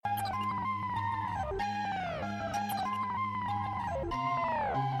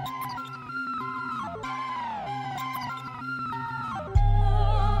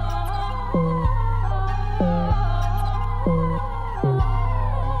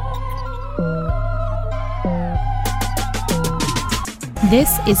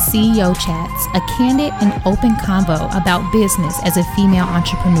This is CEO Chats, a candid and open convo about business as a female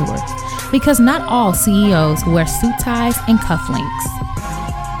entrepreneur. Because not all CEOs wear suit ties and cufflinks.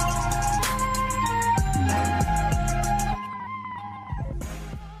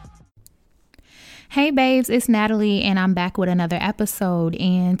 Hey babes, it's Natalie and I'm back with another episode,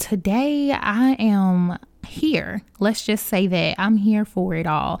 and today I am here. Let's just say that I'm here for it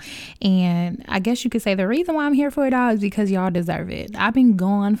all. And I guess you could say the reason why I'm here for it all is because y'all deserve it. I've been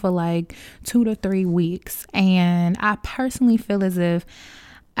gone for like 2 to 3 weeks, and I personally feel as if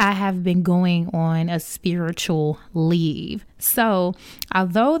I have been going on a spiritual leave. So,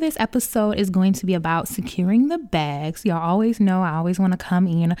 although this episode is going to be about securing the bags, y'all always know I always want to come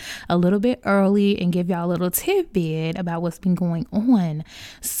in a little bit early and give y'all a little tidbit about what's been going on.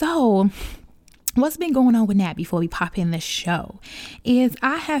 So, what's been going on with that before we pop in the show is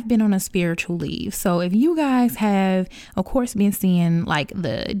I have been on a spiritual leave. So if you guys have, of course, been seeing like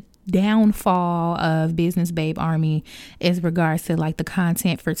the downfall of Business Babe Army as regards to like the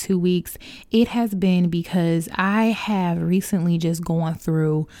content for 2 weeks, it has been because I have recently just gone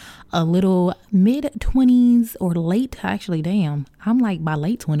through a little mid-20s or late, actually, damn, I'm like my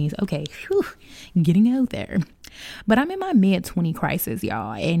late 20s. Okay, whew, getting out there. But I'm in my mid-20 crisis,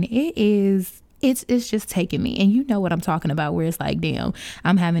 y'all, and it's just taking me. And you know what I'm talking about, where it's like, damn,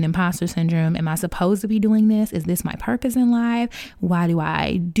 I'm having imposter syndrome. Am I supposed to be doing this? Is this my purpose in life? Why do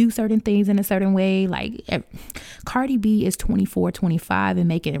I do certain things in a certain way? Like Cardi B is 24, 25 and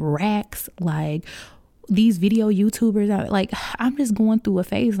making racks. Like these video YouTubers are like, I'm just going through a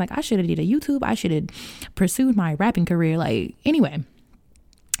phase. Like I should have did a YouTube. I should have pursued my rapping career. Like anyway,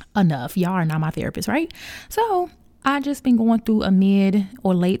 enough. Y'all are not my therapist, right? So I just been going through a mid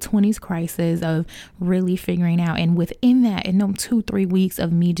or late 20s crisis of really figuring out. And within that, in them 2-3 weeks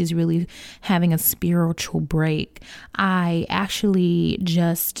of me just really having a spiritual break, I actually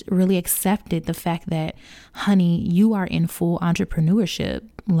just really accepted the fact that, honey, you are in full entrepreneurship.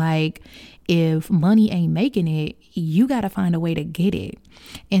 Like if money ain't making it, you got to find a way to get it.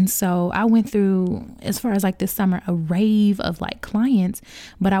 And so I went through, as far as like this summer, a rave of like clients,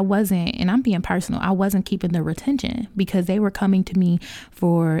 but I wasn't, and I'm being personal, I wasn't keeping the retention because they were coming to me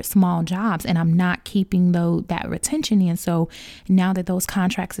for small jobs and I'm not keeping that retention in. So now that those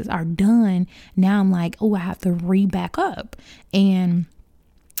contracts are done, now I'm like, oh, I have to re-back up. And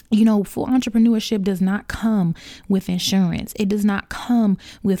you know, full entrepreneurship does not come with insurance. It does not come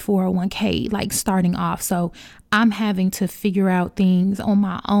with 401k, like starting off. So I'm having to figure out things on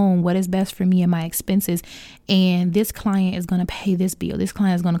my own, what is best for me and my expenses. And this client is going to pay this bill. This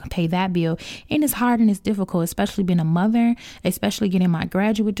client is going to pay that bill. And it's hard and it's difficult, especially being a mother, especially getting my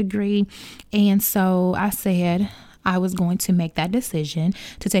graduate degree. And so I said I was going to make that decision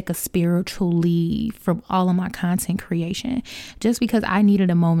to take a spiritual leave from all of my content creation, just because I needed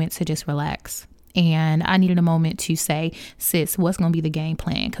a moment to just relax. And I needed a moment to say, sis, what's going to be the game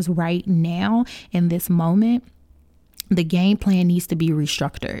plan? Because right now in this moment, the game plan needs to be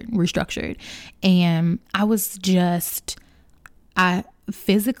restructured. And I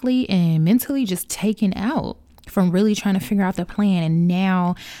physically and mentally just taken out from really trying to figure out the plan. And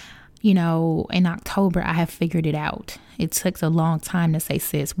now, you know, in October, I have figured it out. It took a long time to say,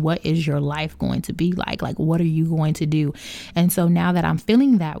 sis, what is your life going to be like? Like, what are you going to do? And so now that I'm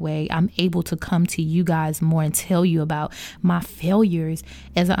feeling that way, I'm able to come to you guys more and tell you about my failures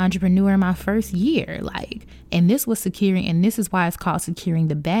as an entrepreneur in my first year. Like, and this was securing, and this is why it's called securing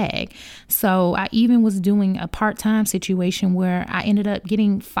the bag. So I even was doing a part-time situation where I ended up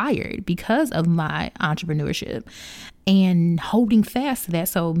getting fired because of my entrepreneurship and holding fast to that.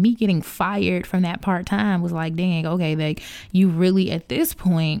 So me getting fired from that part-time was like, dang, okay, like you really at this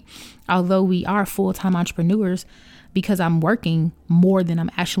point, although we are full-time entrepreneurs, because I'm working more than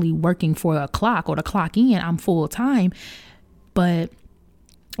I'm actually working for a clock or to clock in, I'm full-time. But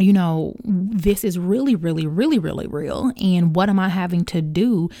you know, this is really, really, really, really real. And what am I having to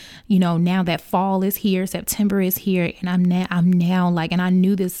do? You know, now that fall is here, September is here, and I'm now like, and I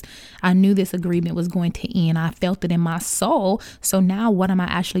knew this agreement was going to end. I felt it in my soul. So now what am I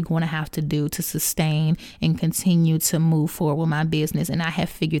actually going to have to do to sustain and continue to move forward with my business? And I have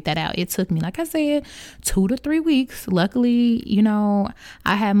figured that out. It took me, like I said, 2 to 3 weeks. Luckily, you know,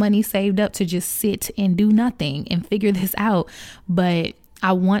 I had money saved up to just sit and do nothing and figure this out. But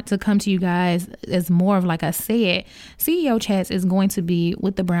I want to come to you guys as more of, like I said, CEO Chats is going to be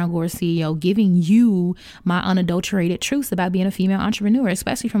with the Brown Gore CEO, giving you my unadulterated truths about being a female entrepreneur,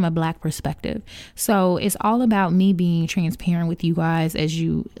 especially from a Black perspective. So it's all about me being transparent with you guys, as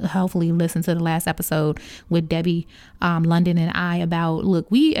you hopefully listen to the last episode with Debbie London and I about, look,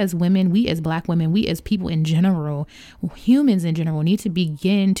 we as women, we as Black women, we as people in general, humans in general, need to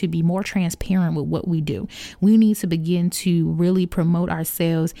begin to be more transparent with what we do. We need to begin to really promote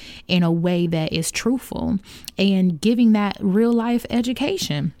ourselves in a way that is truthful and giving that real life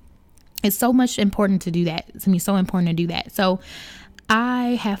education. It's so much important to do that. It's so important to do that. So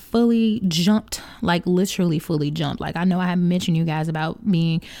I have fully jumped, like literally fully jumped. Like, I know I haven't mentioned you guys about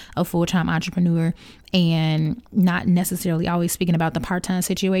being a full-time entrepreneur and not necessarily always speaking about the part-time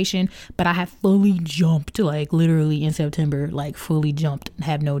situation, but I have fully jumped, like literally in September, like fully jumped,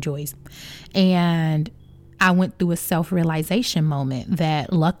 have no choice. And I went through a self-realization moment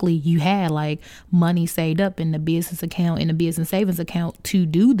that luckily you had like money saved up in the business account, in the business savings account to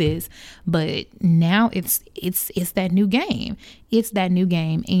do this. But now it's that new game. It's that new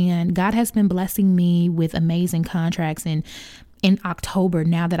game. And God has been blessing me with amazing contracts. And in October,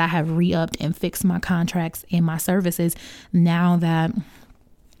 now that I have re-upped and fixed my contracts and my services, now that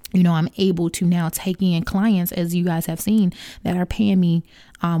I'm able to now take in clients, as you guys have seen, that are paying me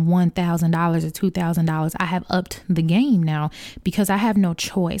 $1,000 or $2,000. I have upped the game now because I have no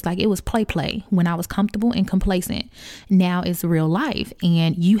choice. Like, it was play when I was comfortable and complacent. Now it's real life,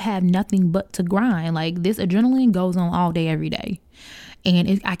 and you have nothing but to grind. Like, this adrenaline goes on all day, every day.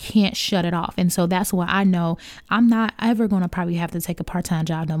 And I can't shut it off. And so that's why I know I'm not ever going to probably have to take a part-time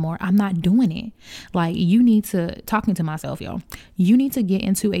job no more. I'm not doing it. Like, you need to, talking to myself, y'all, you need to get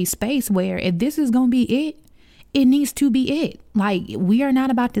into a space where if this is going to be it, it needs to be it. Like, we are not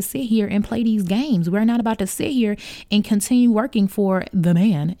about to sit here and play these games. We're not about to sit here and continue working for the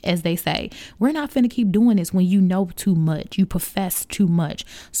man, as they say. We're not finna keep doing this when you know too much, you profess too much.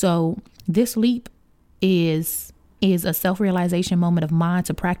 So this leap is a self-realization moment of mine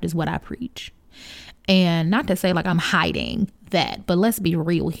to practice what I preach. And not to say like I'm hiding that, but let's be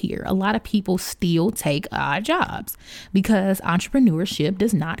real here. A lot of people still take odd jobs because entrepreneurship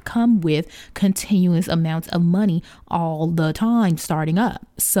does not come with continuous amounts of money all the time starting up.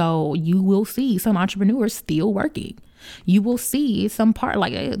 So you will see some entrepreneurs still working. You will see some part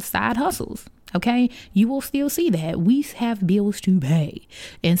like side hustles. Okay, you will still see that. We have bills to pay.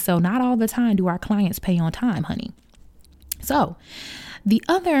 And so not all the time do our clients pay on time, honey. So the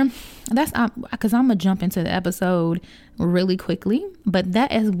other, that's because I'm going to jump into the episode really quickly, but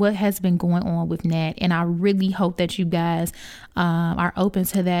that is what has been going on with Nat. And I really hope that you guys are open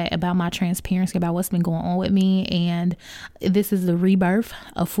to that, about my transparency about what's been going on with me. And this is the rebirth,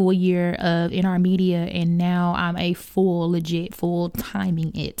 a full year of NR Media. And now I'm a full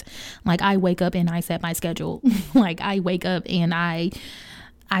timing it. Like, I wake up and I set my schedule. Like, I wake up and I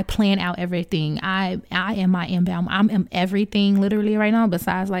plan out everything. I am my inbound. I'm everything literally right now,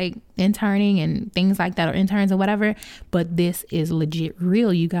 besides like interning and things like that, or interns or whatever. But this is legit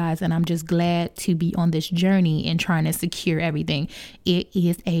real, you guys. And I'm just glad to be on this journey and trying to secure everything. It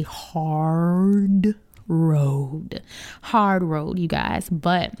is a hard road, you guys,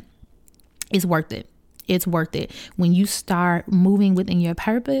 but it's worth it. It's worth it. When you start moving within your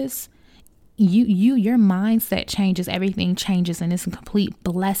purpose, your mindset changes, everything changes, and it's a complete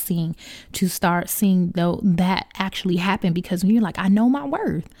blessing to start seeing that actually happen, because when you're like, I know my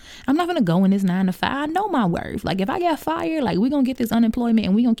worth. I'm not gonna go in this 9 to 5. I know my worth. Like, if I get fired, like, we're gonna get this unemployment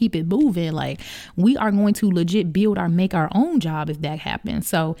and we're gonna keep it moving. Like, we are going to legit make our own job if that happens.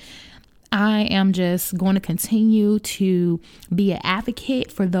 So I am just going to continue to be an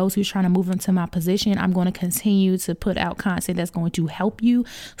advocate for those who's trying to move into my position. I'm going to continue to put out content that's going to help you.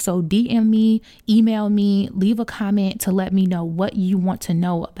 So DM me, email me, leave a comment to let me know what you want to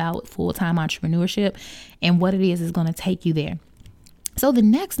know about full-time entrepreneurship and what it is going to take you there. So the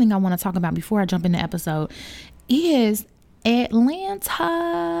next thing I want to talk about before I jump in the episode is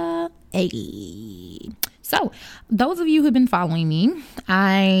Atlanta. So those of you who've been following me,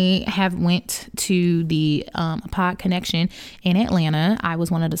 I have went to the Pod Connection in Atlanta. I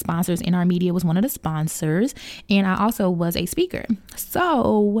was one of the sponsors. NR Media was one of the sponsors. And I also was a speaker.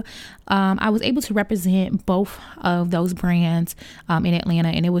 So I was able to represent both of those brands in Atlanta.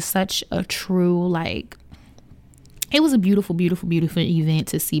 And it was such a true, it was a beautiful, beautiful, beautiful event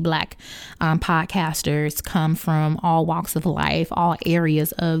to see Black podcasters come from all walks of life, all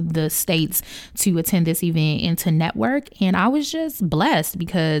areas of the states to attend this event and to network. And I was just blessed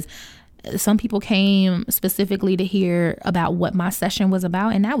because some people came specifically to hear about what my session was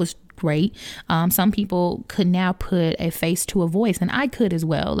about. And that was great. Some people could now put a face to a voice, and I could as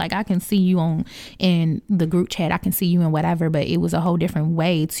well. Like, I can see you in the group chat, I can see you in whatever, but it was a whole different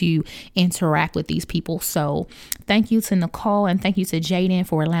way to interact with these people. So thank you to Nicole, and thank you to Jaden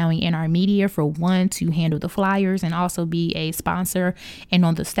for allowing NR Media, for one, to handle the flyers and also be a sponsor and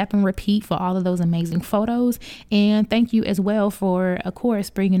on the Step and Repeat for all of those amazing photos. And thank you as well for, of course,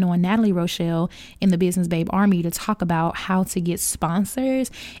 bringing on Natalie Rochelle in the Business Babe Army to talk about how to get sponsors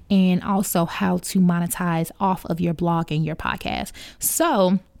and also how to monetize off of your blog and your podcast.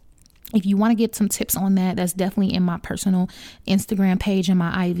 So if you want to get some tips on that, that's definitely in my personal Instagram page and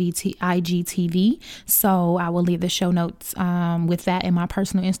my IGTV. So I will leave the show notes with that in my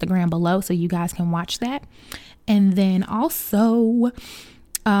personal Instagram below, so you guys can watch that. And then also,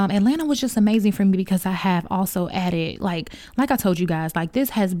 Atlanta was just amazing for me because I have also added, like I told you guys, like, this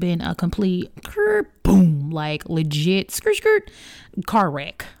has been a complete boom, like legit skirt car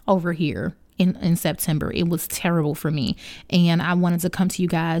wreck over here. In September. It was terrible for me, and I wanted to come to you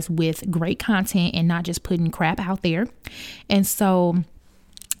guys with great content and not just putting crap out there. And so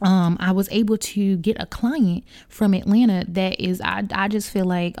I was able to get a client from Atlanta that is, I just feel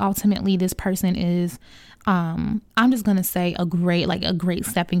like ultimately this person is, I'm just going to say a great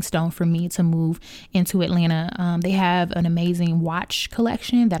stepping stone for me to move into Atlanta. They have an amazing watch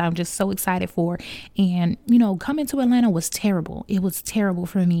collection that I'm just so excited for. And, coming to Atlanta was terrible. It was terrible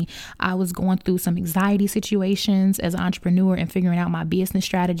for me. I was going through some anxiety situations as an entrepreneur and figuring out my business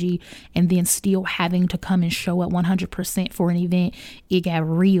strategy, and then still having to come and show up 100% for an event. It got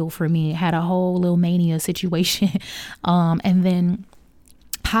real for me. It had a whole little mania situation. And then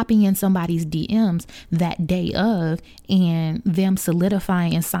hopping in somebody's DMs that day of and them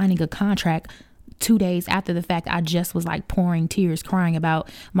solidifying and signing a contract 2 days after the fact, I just was like pouring tears, crying about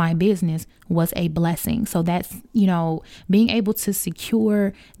my business, was a blessing. So that's, being able to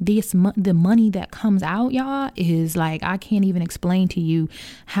secure the money that comes out, y'all, is like, I can't even explain to you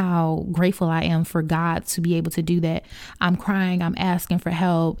how grateful I am for God to be able to do that. I'm crying, I'm asking for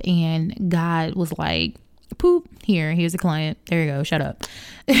help, and God was like, poop, here's a client. There you go. Shut up.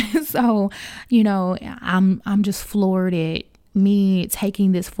 So, I'm just floored at me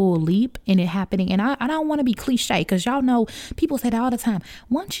taking this full leap and it happening. And I don't want to be cliche, because y'all know people say that all the time.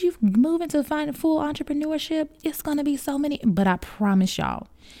 Once you move into full entrepreneurship, it's going to be so many, but I promise y'all,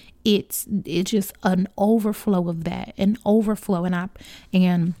 it's just an overflow of that, an overflow.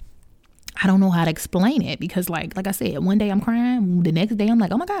 And I don't know how to explain it, because like I said, one day I'm crying, the next day I'm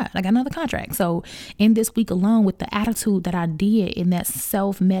like, oh my God, I got another contract. So in this week alone, with the attitude that I did in that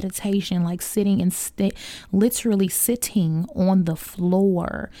self-meditation, like sitting and literally sitting on the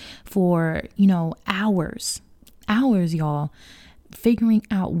floor for, hours, y'all, figuring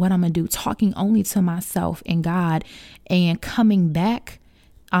out what I'm gonna do, talking only to myself and God, and coming back,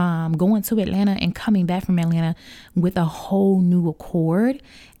 going to Atlanta and coming back from Atlanta with a whole new accord,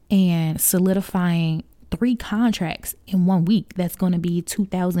 and solidifying 3 contracts in 1 week. That's going to be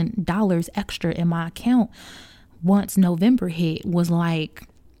 $2,000 extra in my account once November hit. Was like,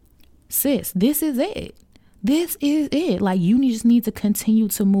 sis, this is it. This is it. Like, you just need to continue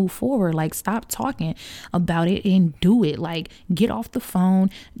to move forward. Like, stop talking about it and do it. Like, get off the phone,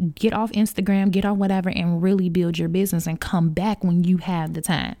 get off Instagram, get off whatever, and really build your business and come back when you have the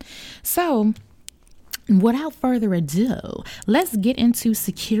time. So without further ado, let's get into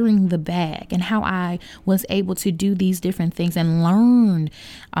securing the bag and how I was able to do these different things and learn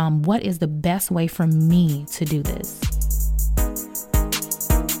what is the best way for me to do this.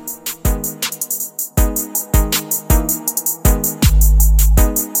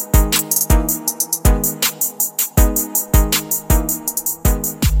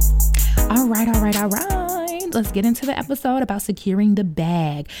 All right. Let's get into the episode about securing the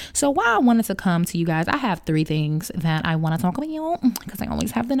bag. So why I wanted to come to you guys, I have 3 things that I want to talk about, because I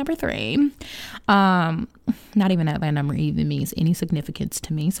always have the number 3. Not even that number even means any significance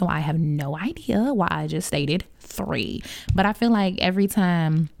to me. So I have no idea why I just stated 3. But I feel like every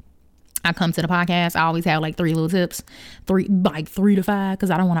time I come to the podcast, I always have like 3 little tips, 3 to 5, because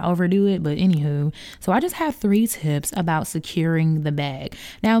I don't want to overdo it. But anywho, so I just have 3 tips about securing the bag.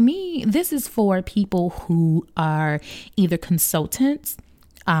 Now, this is for people who are either consultants,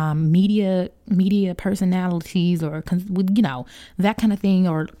 media personalities, or that kind of thing,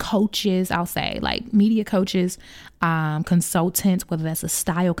 or coaches. I'll say like media coaches, consultants, whether that's a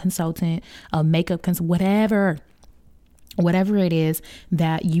style consultant, a makeup consultant, whatever it is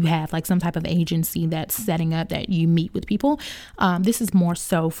that you have, like some type of agency that's setting up that you meet with people. This is more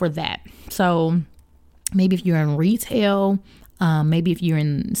so for that. So maybe if you're in retail, Maybe if you're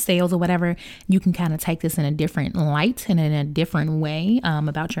in sales or whatever, you can kind of take this in a different light and in a different way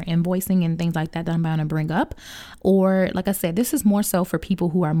about your invoicing and things like that I'm going to bring up. Or like I said, this is more so for people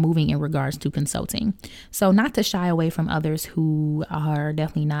who are moving in regards to consulting. So not to shy away from others who are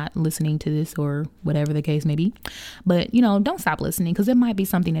definitely not listening to this or whatever the case may be. But, don't stop listening, because it might be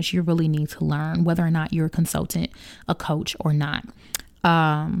something that you really need to learn, whether or not you're a consultant, a coach or not.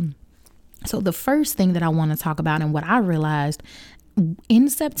 So the first thing that I want to talk about, and what I realized in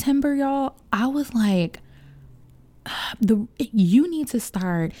September, y'all, I was like, you need to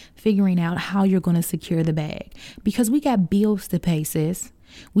start figuring out how you're going to secure the bag, because we got bills to pay, sis.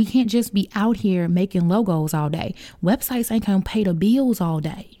 We can't just be out here making logos all day. Websites ain't going to pay the bills all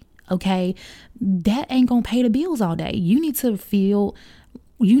day. Okay. That ain't going to pay the bills all day. You need to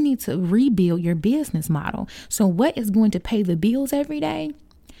rebuild your business model. So what is going to pay the bills every day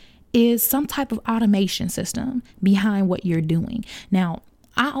is some type of automation system behind what you're doing. Now,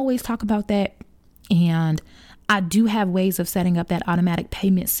 I always talk about that, and I do have ways of setting up that automatic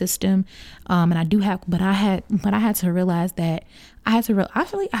payment system. And I do have, but I had to realize that I had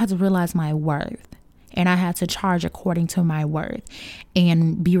to realize my worth, and I had to charge according to my worth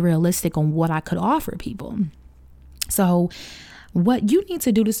and be realistic on what I could offer people. So what you need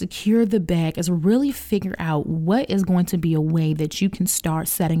to do to secure the bag is really figure out what is going to be a way that you can start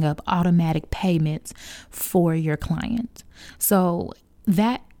setting up automatic payments for your client. So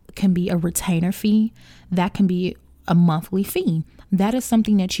that can be a retainer fee. That can be a monthly fee. That is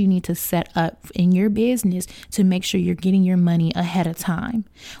something that you need to set up in your business to make sure you're getting your money ahead of time,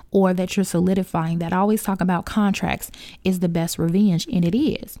 or that you're solidifying that. I always talk about contracts is the best revenge, and it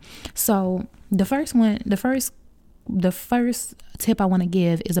is. So the first tip I want to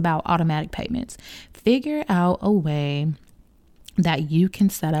give is about automatic payments. Figure out a way that you can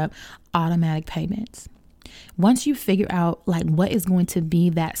set up automatic payments. Once you figure out like what is going to be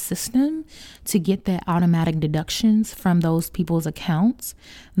that system to get that automatic deductions from those people's accounts,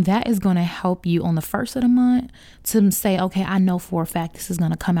 that is going to help you on the first of the month to say, okay, I know for a fact this is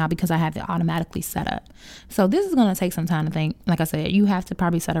going to come out because I have it automatically set up. So this is going to take some time to think. Like I said, you have to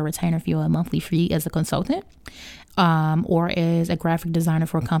probably set a retainer fee or a monthly fee as a consultant. Or as a graphic designer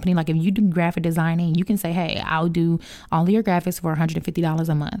for a company. Like if you do graphic designing, you can say, hey, I'll do all of your graphics for $150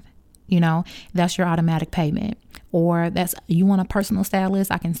 a month. That's your automatic payment. Or you want a personal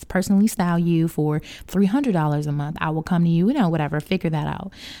stylist, I can personally style you for $300 a month. I will come to you, whatever, figure that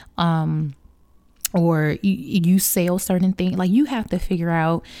out. Or you sell certain things. Like you have to figure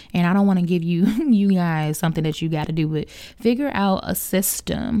out, and I don't want to give you guys something that you got to do, but figure out a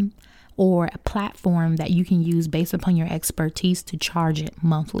system or a platform that you can use based upon your expertise to charge it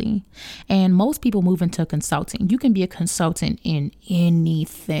monthly. And most people move into consulting. You can be a consultant in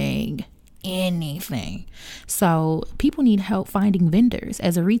anything. So people need help finding vendors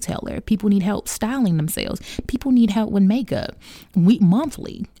as a retailer. People need help styling themselves. People need help with makeup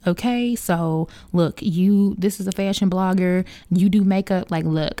monthly. Okay. So look, this is a fashion blogger. You do makeup. Like,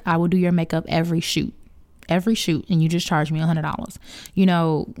 look, I will do your makeup every shoot, and you just charge me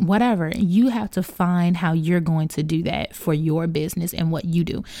 $100, whatever. You have to find how you're going to do that for your business and what you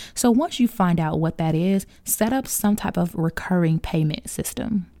do. So once you find out what that is, set up some type of recurring payment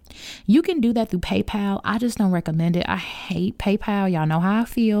system. You can do that through PayPal. I just don't recommend it. I hate PayPal. Y'all know how I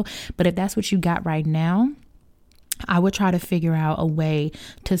feel. But if that's what you got right now, I would try to figure out a way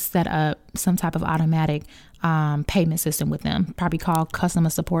to set up some type of automatic payment system with them. Probably call customer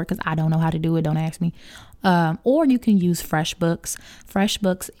support, because I don't know how to do it. Don't ask me. Or you can use FreshBooks.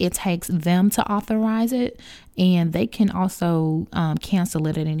 FreshBooks, it takes them to authorize it, and they can also cancel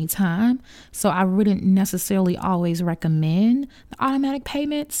it at any time. So I wouldn't necessarily always recommend the automatic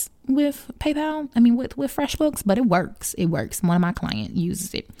payments with PayPal. With FreshBooks, but it works. One of my clients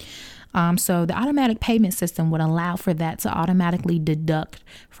uses it. So the automatic payment system would allow for that to automatically deduct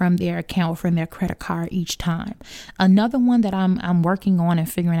from their account, from their credit card each time. Another one that I'm working on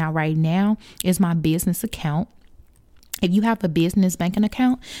and figuring out right now is my business account. If you have a business banking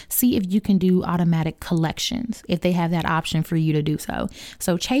account, see if you can do automatic collections, if they have that option for you to do so.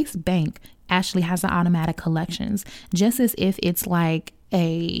 So Chase Bank actually has the automatic collections, just as if it's like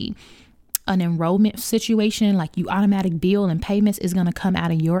an enrollment situation, like you automatic bill and payments is going to come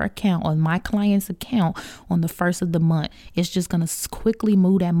out of your account or my client's account on the first of the month. It's just going to quickly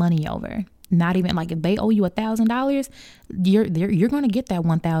move that money over. Not even like if they owe you $1,000, you're going to get that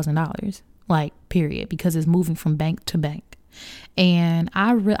 $1,000, like period, because it's moving from bank to bank. And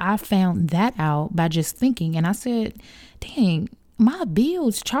I found that out by just thinking, and I said, dang, my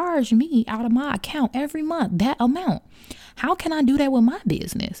bills charge me out of my account every month that amount. How can I do that with my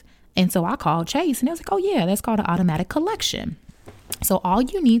business? And so I called Chase, and they was like, oh yeah, that's called an automatic collection. So all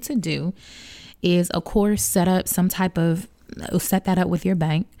you need to do is, of course, set that up with your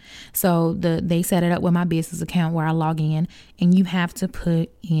bank. So they set it up with my business account where I log in, and you have to put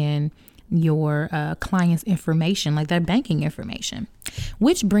in your client's information, like their banking information,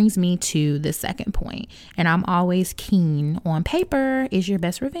 which brings me to the second point. And I'm always keen on paper is your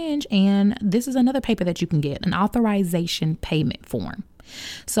best revenge. And this is another paper that you can get, an authorization payment form.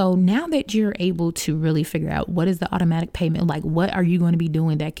 So now that you're able to really figure out what is the automatic payment, like what are you going to be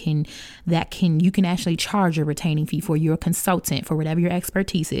doing that you can actually charge a retaining fee for your consultant for whatever your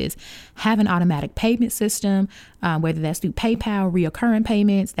expertise is, have an automatic payment system, whether that's through PayPal, reoccurring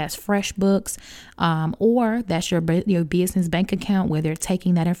payments, that's FreshBooks, or that's your business bank account where they're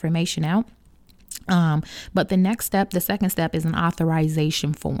taking that information out. But the second step is an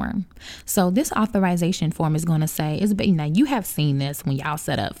authorization form. So this authorization form is going to say, now you have seen this when y'all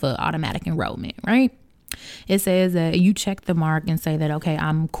set up for automatic enrollment, right? It says that you check the mark and say that, okay,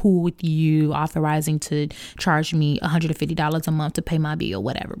 I'm cool with you authorizing to charge me $150 a month to pay my bill,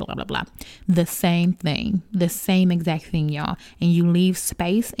 whatever, blah, blah, blah. The same exact thing, y'all. And you leave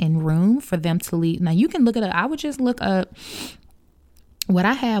space and room for them to leave. Now you can look it up. I would just look up what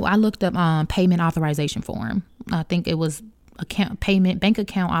I looked up payment authorization form. I think it was bank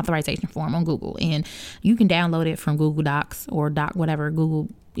account authorization form on Google, and you can download it from Google Docs or Google.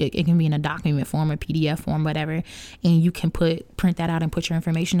 It can be in a document form or PDF form, whatever, and you can print that out and put your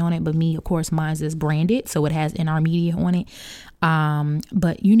information on it. But me, of course, mine's is branded, so it has NR Media on it.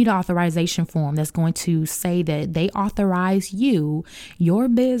 But you need an authorization form that's going to say that they authorize your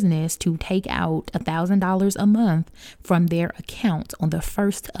business to take out $1,000 a month from their account on the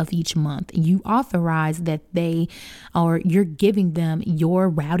first of each month. You authorize that you're giving them your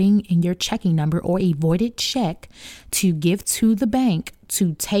routing and your checking number or a voided check to give to the bank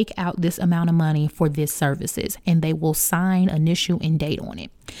to take out this amount of money for this services, and they will sign, initial, and date on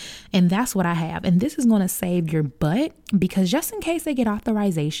it. And that's what I have. And this is going to save your butt, because just in case they get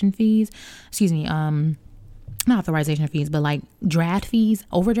authorization fees, not authorization fees, but like draft fees,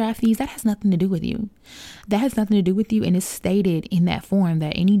 overdraft fees, that has nothing to do with you. And it's stated in that form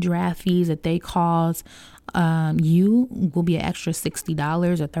that any draft fees that they cause you will be an extra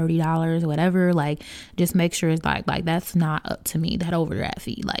 $60 or $30, whatever. Like, just make sure it's like that's not up to me, that overdraft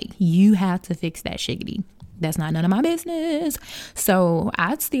fee. Like, you have to fix that shiggity. That's not none of my business. So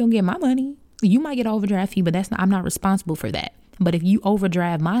I'd still get my money. You might get an overdraft fee, but I'm not responsible for that. But if you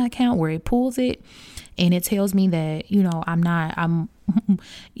overdraft my account where it pulls it and it tells me that,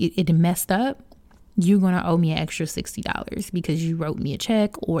 it messed up, you're going to owe me an extra $60 because you wrote me a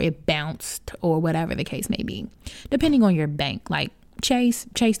check or it bounced or whatever the case may be. Depending on your bank, like Chase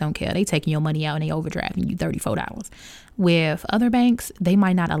don't care. They taking your money out and they overdrafting you $34. With other banks, they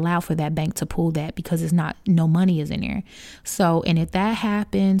might not allow for that bank to pull that because no money is in there. So, and if that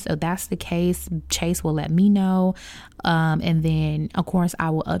happens, if that's the case, Chase will let me know. And then of course I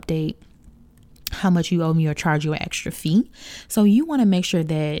will update how much you owe me or charge you an extra fee. So you want to make sure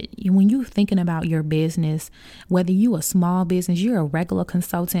that when you're thinking about your business, whether you a small business, you're a regular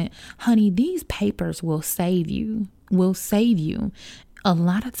consultant, honey, these papers will save you a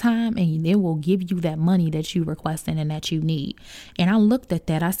lot of time, and it will give you that money that you requesting and that you need. And I looked at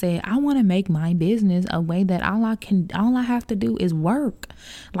that. I said, I want to make my business a way that all I have to do is work,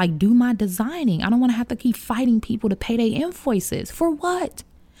 like do my designing. I don't want to have to keep fighting people to pay their invoices. For what?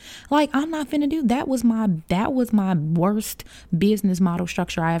 Like, I'm not finna do that. Was my worst business model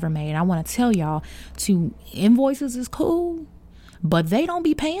structure I ever made. I want to tell y'all, invoices is cool, but they don't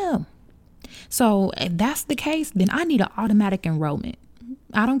be paying. So if that's the case, then I need an automatic enrollment.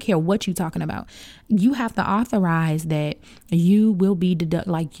 I don't care what you're talking about. You have to authorize that you will be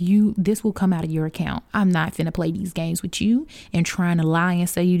this will come out of your account. I'm not finna play these games with you and trying to lie and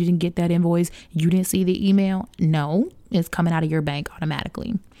say you didn't get that invoice. You didn't see the email. No, it's coming out of your bank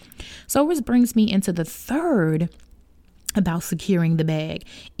automatically. So this brings me into the third about securing the bag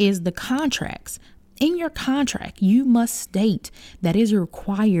is the contracts. In your contract, you must state that it is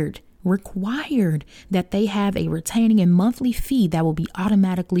required that they have a retaining and monthly fee that will be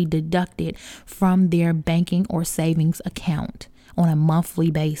automatically deducted from their banking or savings account on a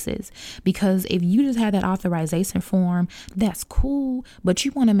monthly basis. Because if you just have that authorization form, that's cool, but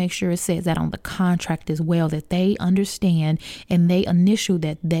you want to make sure it says that on the contract as well, that they understand and they initial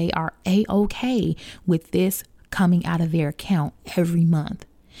that they are A-okay with this coming out of their account every month.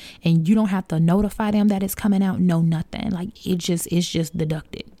 And you don't have to notify them that it's coming out. No, nothing. Like, it's just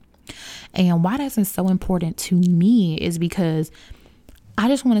deducted. And why that's so important to me is because I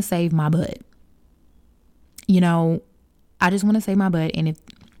just want to save my butt. I just want to save my butt. And if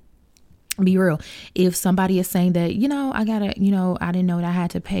Be real. If somebody is saying that, I gotta, I didn't know that I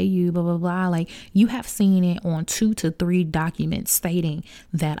had to pay you, blah, blah, blah. Like, you have seen it on 2 to 3 documents stating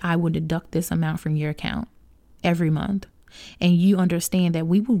that I will deduct this amount from your account every month. And you understand that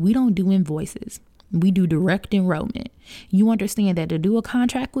we don't do invoices. We do direct enrollment. You understand that to do a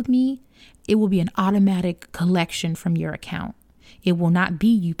contract with me, it will be an automatic collection from your account. It will not be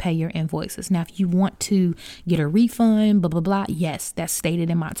you pay your invoices. Now, if you want to get a refund, blah, blah, blah, yes, that's stated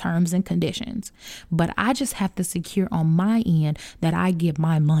in my terms and conditions. But I just have to secure on my end that I get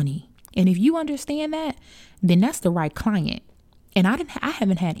my money. And if you understand that, then that's the right client. And I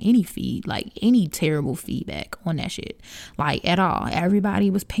haven't had any terrible feedback on that shit, like at all. Everybody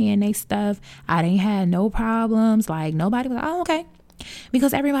was paying their stuff. I didn't have no problems. Like, nobody was like, oh, okay.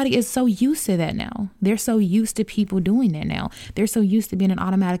 Because everybody is so used to that now. They're so used to people doing that now. They're so used to being an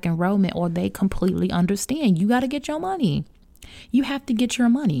automatic enrollment, or they completely understand you got to get your money. You have to get your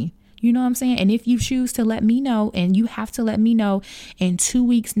money. You know what I'm saying? And if you choose to let me know, and you have to let me know in 2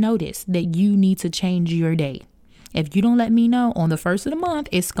 weeks notice that you need to change your date. If you don't let me know on the first of the month,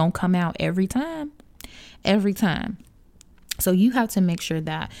 it's going to come out every time. Every time. So you have to make sure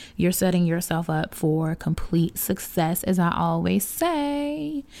that you're setting yourself up for complete success, as I always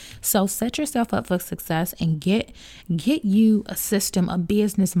say. So set yourself up for success and get you a system, a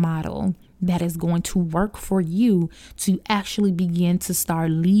business model that is going to work for you to actually begin to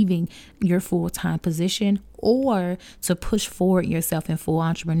start leaving your full-time position, or to push forward yourself in full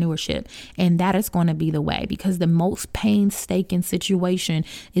entrepreneurship. And that is going to be the way, because the most painstaking situation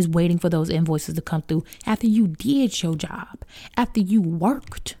is waiting for those invoices to come through after you did your job, after you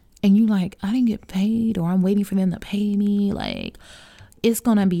worked and you like, I didn't get paid, or I'm waiting for them to pay me. Like, it's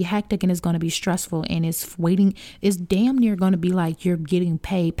going to be hectic, and it's going to be stressful, and it's damn near going to be like you're getting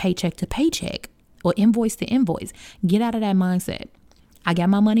paid paycheck to paycheck or invoice to invoice. Get out of that mindset. I got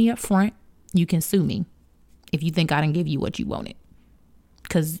my money up front. You can sue me if you think I didn't give you what you wanted.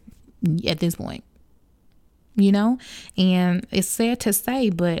 Because at this point, and it's sad to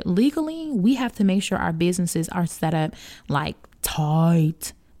say, but legally, we have to make sure our businesses are set up like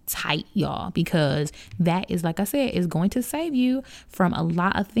tight, y'all, because that is, like I said, is going to save you from a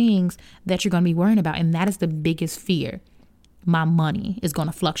lot of things that you're going to be worrying about. And that is the biggest fear. My money is going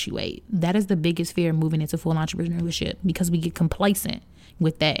to fluctuate. That is the biggest fear moving into full entrepreneurship, because we get complacent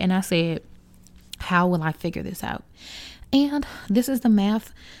with that. And I said, how will I figure this out? And this is the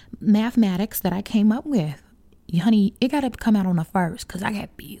mathematics that I came up with. Honey, it got to come out on the first, because I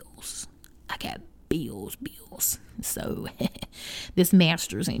got bills. So this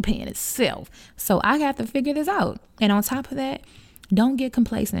master's ain't paying itself. So I got to figure this out. And on top of that, don't get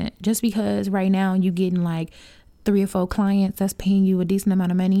complacent. Just because right now you getting like 3 or 4 clients that's paying you a decent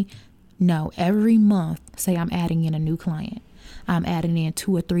amount of money. No, every month, say I'm adding in a new client. I'm adding in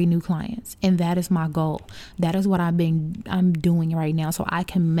 2 or 3 new clients. And that is my goal. That is what I'm doing right now. So I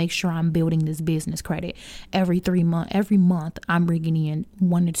can make sure I'm building this business credit. Every month, I'm bringing in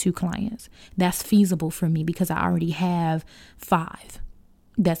 1 to 2 clients. That's feasible for me, because I already have 5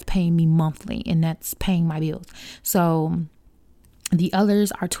 that's paying me monthly, and that's paying my bills. So the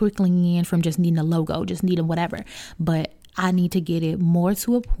others are trickling in from just needing a logo, just needing whatever. But I need to get it more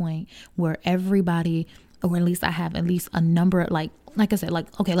to a point where everybody, or at least I have at least a number, like I said,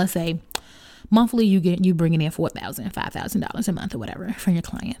 like, okay, let's say monthly you bringing in $4,000, $5,000 a month or whatever from your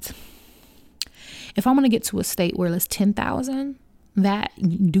clients. If I'm going to get to a state where it's 10,000,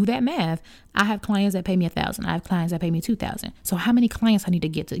 do that math. I have clients that pay me 1,000. I have clients that pay me 2,000. So how many clients I need to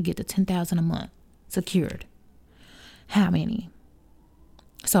get to 10,000 a month secured? How many?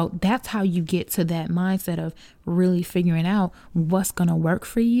 So that's how you get to that mindset of really figuring out what's going to work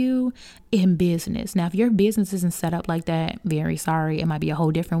for you in business. Now, if your business isn't set up like that, very sorry. It might be a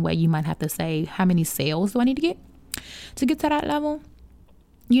whole different way. You might have to say, how many sales do I need to get to that level?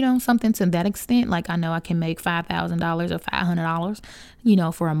 Something to that extent. Like, I know I can make $5,000 or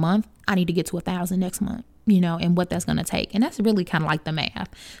 $500, for a month. I need to get to 1,000 next month. And what that's going to take. And that's really kind of like the math.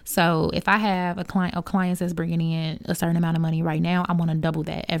 So if I have a client or clients that's bringing in a certain amount of money right now, I want to double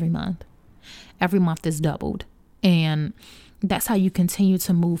that every month. Every month is doubled. And that's how you continue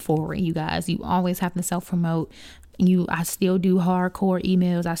to move forward, you guys. You always have to self-promote. I still do hardcore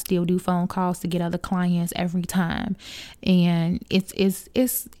emails. I still do phone calls to get other clients every time. And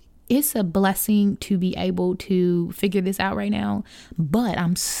it's a blessing to be able to figure this out right now, but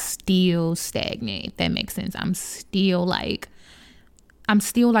I'm still stagnant, if that makes sense. I'm still like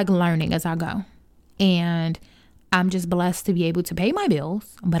learning as I go. And I'm just blessed to be able to pay my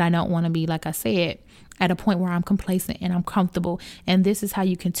bills, but I don't want to be, like I said, at a point where I'm complacent and I'm comfortable. And this is how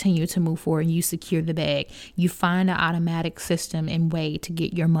you continue to move forward. You secure the bag. You find an automatic system and way to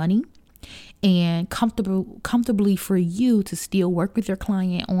get your money. and comfortably for you to still work with your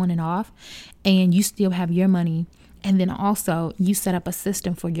client on and off, and you still have your money. And then also you set up a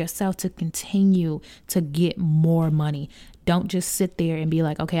system for yourself to continue to get more money. Don't just sit there and be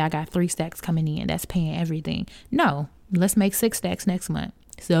like, okay, I got 3 stacks coming in. That's paying everything. No, let's make 6 stacks next month.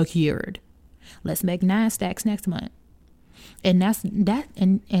 Secured. Let's make 9 stacks next month. And that's that.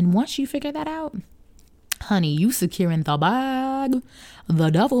 And once you figure that out, honey, you securing the bag,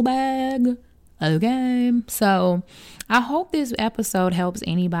 the duffel bag. Okay, so I hope this episode helps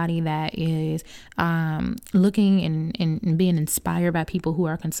anybody that is looking and being inspired by people who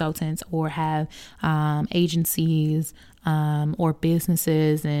are consultants or have agencies or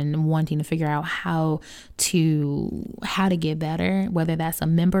businesses and wanting to figure out how to get better, whether that's a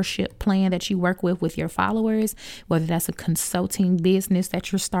membership plan that you work with your followers, whether that's a consulting business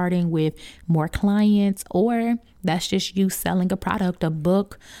that you're starting with more clients, or that's just you selling a product, a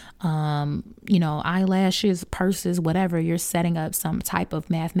book, eyelashes, purses, whatever. You're setting up some type of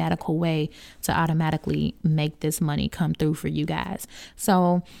mathematical way to automatically make this money come through for you guys.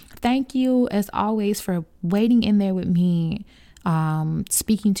 So thank you as always for waiting in there with me,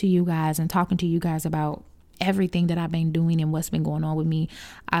 speaking to you guys and talking to you guys about everything that I've been doing and what's been going on with me.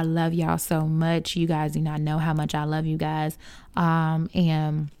 I love y'all so much. You guys do not know how much I love you guys.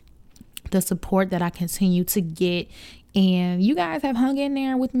 And the support that I continue to get, and you guys have hung in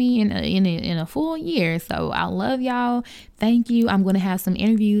there with me in a full year. So I love y'all. Thank you. I'm going to have some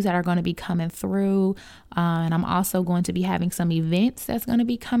interviews that are going to be coming through. And I'm also going to be having some events that's going to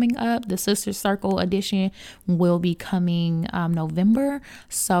be coming up. The Sister Circle edition will be coming November.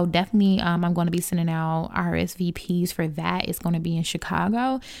 So definitely I'm going to be sending out RSVPs for that. It's going to be in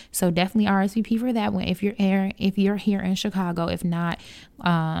Chicago. So definitely RSVP for that one if you're here in Chicago. If not,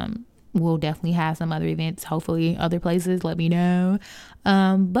 we'll definitely have some other events, hopefully other places. Let me know.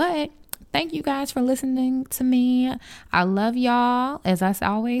 But thank you guys for listening to me. I love y'all, as I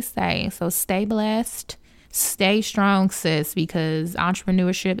always say. So stay blessed. Stay strong, sis, because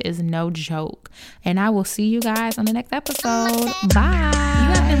entrepreneurship is no joke. And I will see you guys on the next episode. Bye.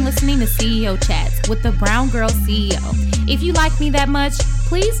 You have been listening to CEO Chats with the Brown Girl CEO. If you like me that much,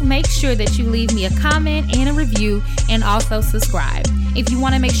 please make sure that you leave me a comment and a review, and also subscribe. If you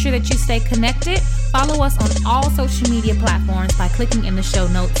want to make sure that you stay connected, follow us on all social media platforms by clicking in the show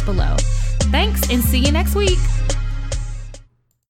notes below. Thanks, and see you next week.